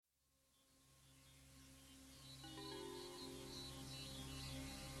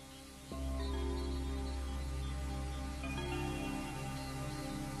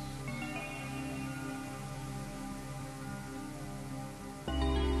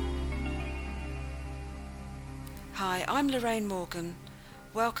Hi, I'm Lorraine Morgan.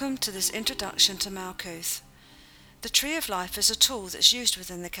 Welcome to this introduction to Malkuth. The Tree of Life is a tool that's used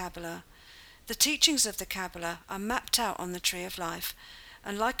within the Kabbalah. The teachings of the Kabbalah are mapped out on the Tree of Life,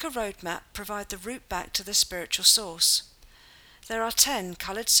 and like a roadmap provide the route back to the spiritual source. There are 10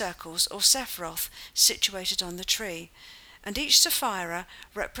 coloured circles or sephiroth situated on the tree, and each sephira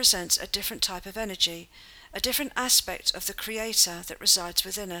represents a different type of energy, a different aspect of the Creator that resides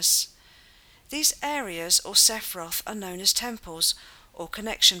within us. These areas or sephiroth are known as temples or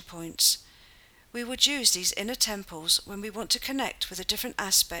connection points. We would use these inner temples when we want to connect with a different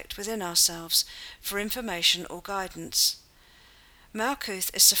aspect within ourselves for information or guidance.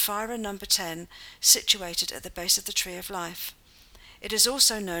 Malkuth is Sephira number 10, situated at the base of the Tree of Life. It is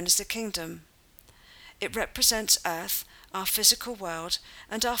also known as the Kingdom. It represents Earth, our physical world,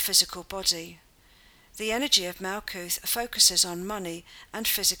 and our physical body. The energy of Malkuth focuses on money and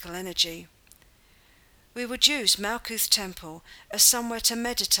physical energy. We would use Malkuth Temple as somewhere to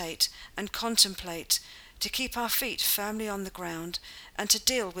meditate and contemplate, to keep our feet firmly on the ground, and to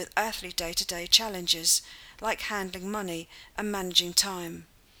deal with earthly day-to-day challenges, like handling money and managing time.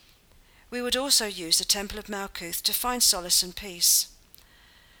 We would also use the Temple of Malkuth to find solace and peace.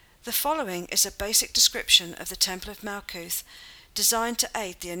 The following is a basic description of the Temple of Malkuth, designed to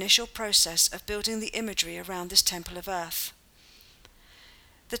aid the initial process of building the imagery around this Temple of Earth.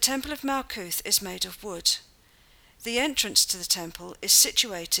 The Temple of Malkuth is made of wood. The entrance to the temple is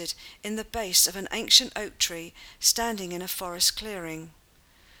situated in the base of an ancient oak tree standing in a forest clearing.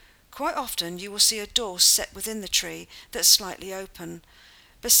 Quite often you will see a door set within the tree that's slightly open,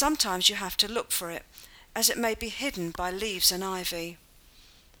 but sometimes you have to look for it, as it may be hidden by leaves and ivy.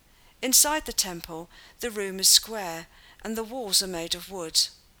 Inside the temple, the room is square, and the walls are made of wood.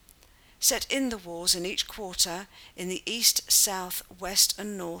 Set in the walls in each quarter, in the east, south, west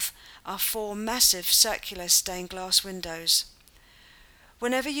and north, are 4 massive circular stained glass windows.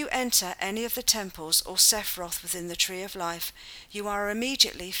 Whenever you enter any of the temples or sephiroth within the Tree of Life, you are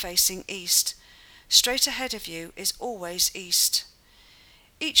immediately facing east. Straight ahead of you is always east.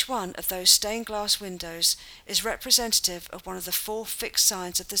 Each one of those stained glass windows is representative of one of the 4 fixed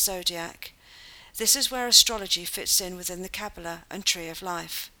signs of the zodiac. This is where astrology fits in within the Kabbalah and Tree of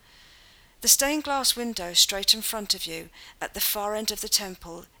Life. The stained glass window straight in front of you, at the far end of the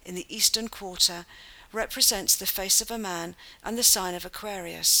temple, in the eastern quarter, represents the face of a man and the sign of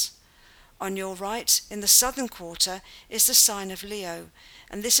Aquarius. On your right, in the southern quarter, is the sign of Leo,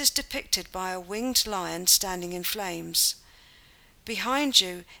 and this is depicted by a winged lion standing in flames. Behind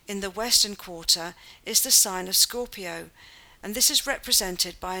you, in the western quarter, is the sign of Scorpio, and this is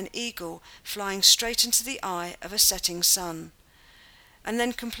represented by an eagle flying straight into the eye of a setting sun. And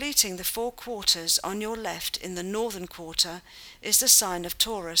then completing the 4 quarters on your left in the northern quarter is the sign of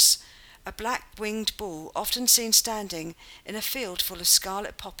Taurus, a black-winged bull often seen standing in a field full of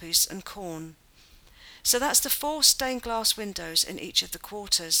scarlet poppies and corn. So that's the 4 stained glass windows in each of the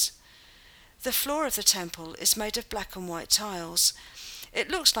quarters. The floor of the temple is made of black and white tiles.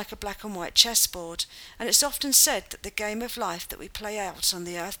 It looks like a black and white chessboard, and it's often said that the game of life that we play out on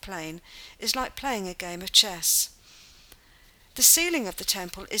the earth plane is like playing a game of chess. The ceiling of the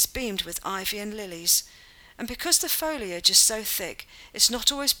temple is beamed with ivy and lilies, and because the foliage is so thick, it's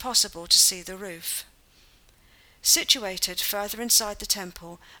not always possible to see the roof. Situated further inside the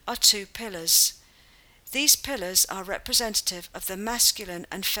temple are 2 pillars. These pillars are representative of the masculine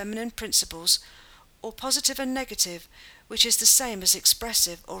and feminine principles, or positive and negative, which is the same as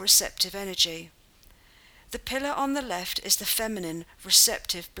expressive or receptive energy. The pillar on the left is the feminine,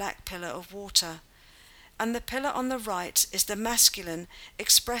 receptive black pillar of water, and the pillar on the right is the masculine,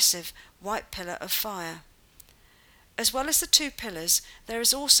 expressive white pillar of fire. As well as the 2 pillars, there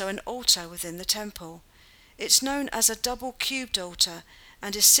is also an altar within the temple. It's known as a double cubed altar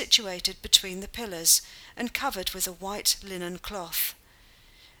and is situated between the pillars and covered with a white linen cloth.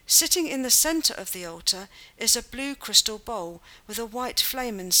 Sitting in the centre of the altar is a blue crystal bowl with a white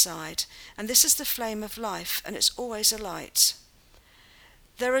flame inside, and this is the flame of life, and it's always alight.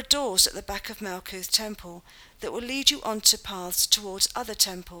 There are doors at the back of Malkuth Temple that will lead you onto paths towards other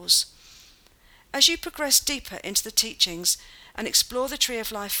temples. As you progress deeper into the teachings and explore the Tree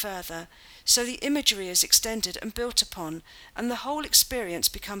of Life further, so the imagery is extended and built upon, and the whole experience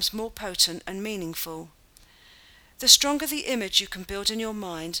becomes more potent and meaningful. The stronger the image you can build in your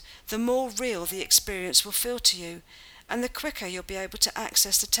mind, the more real the experience will feel to you, and the quicker you'll be able to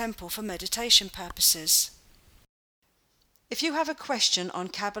access the temple for meditation purposes. If you have a question on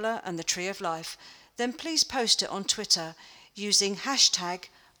Kabbalah and the Tree of Life, then please post it on Twitter using #AskOwl.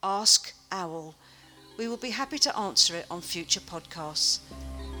 We will be happy to answer it on future podcasts.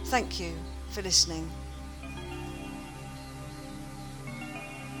 Thank you for listening.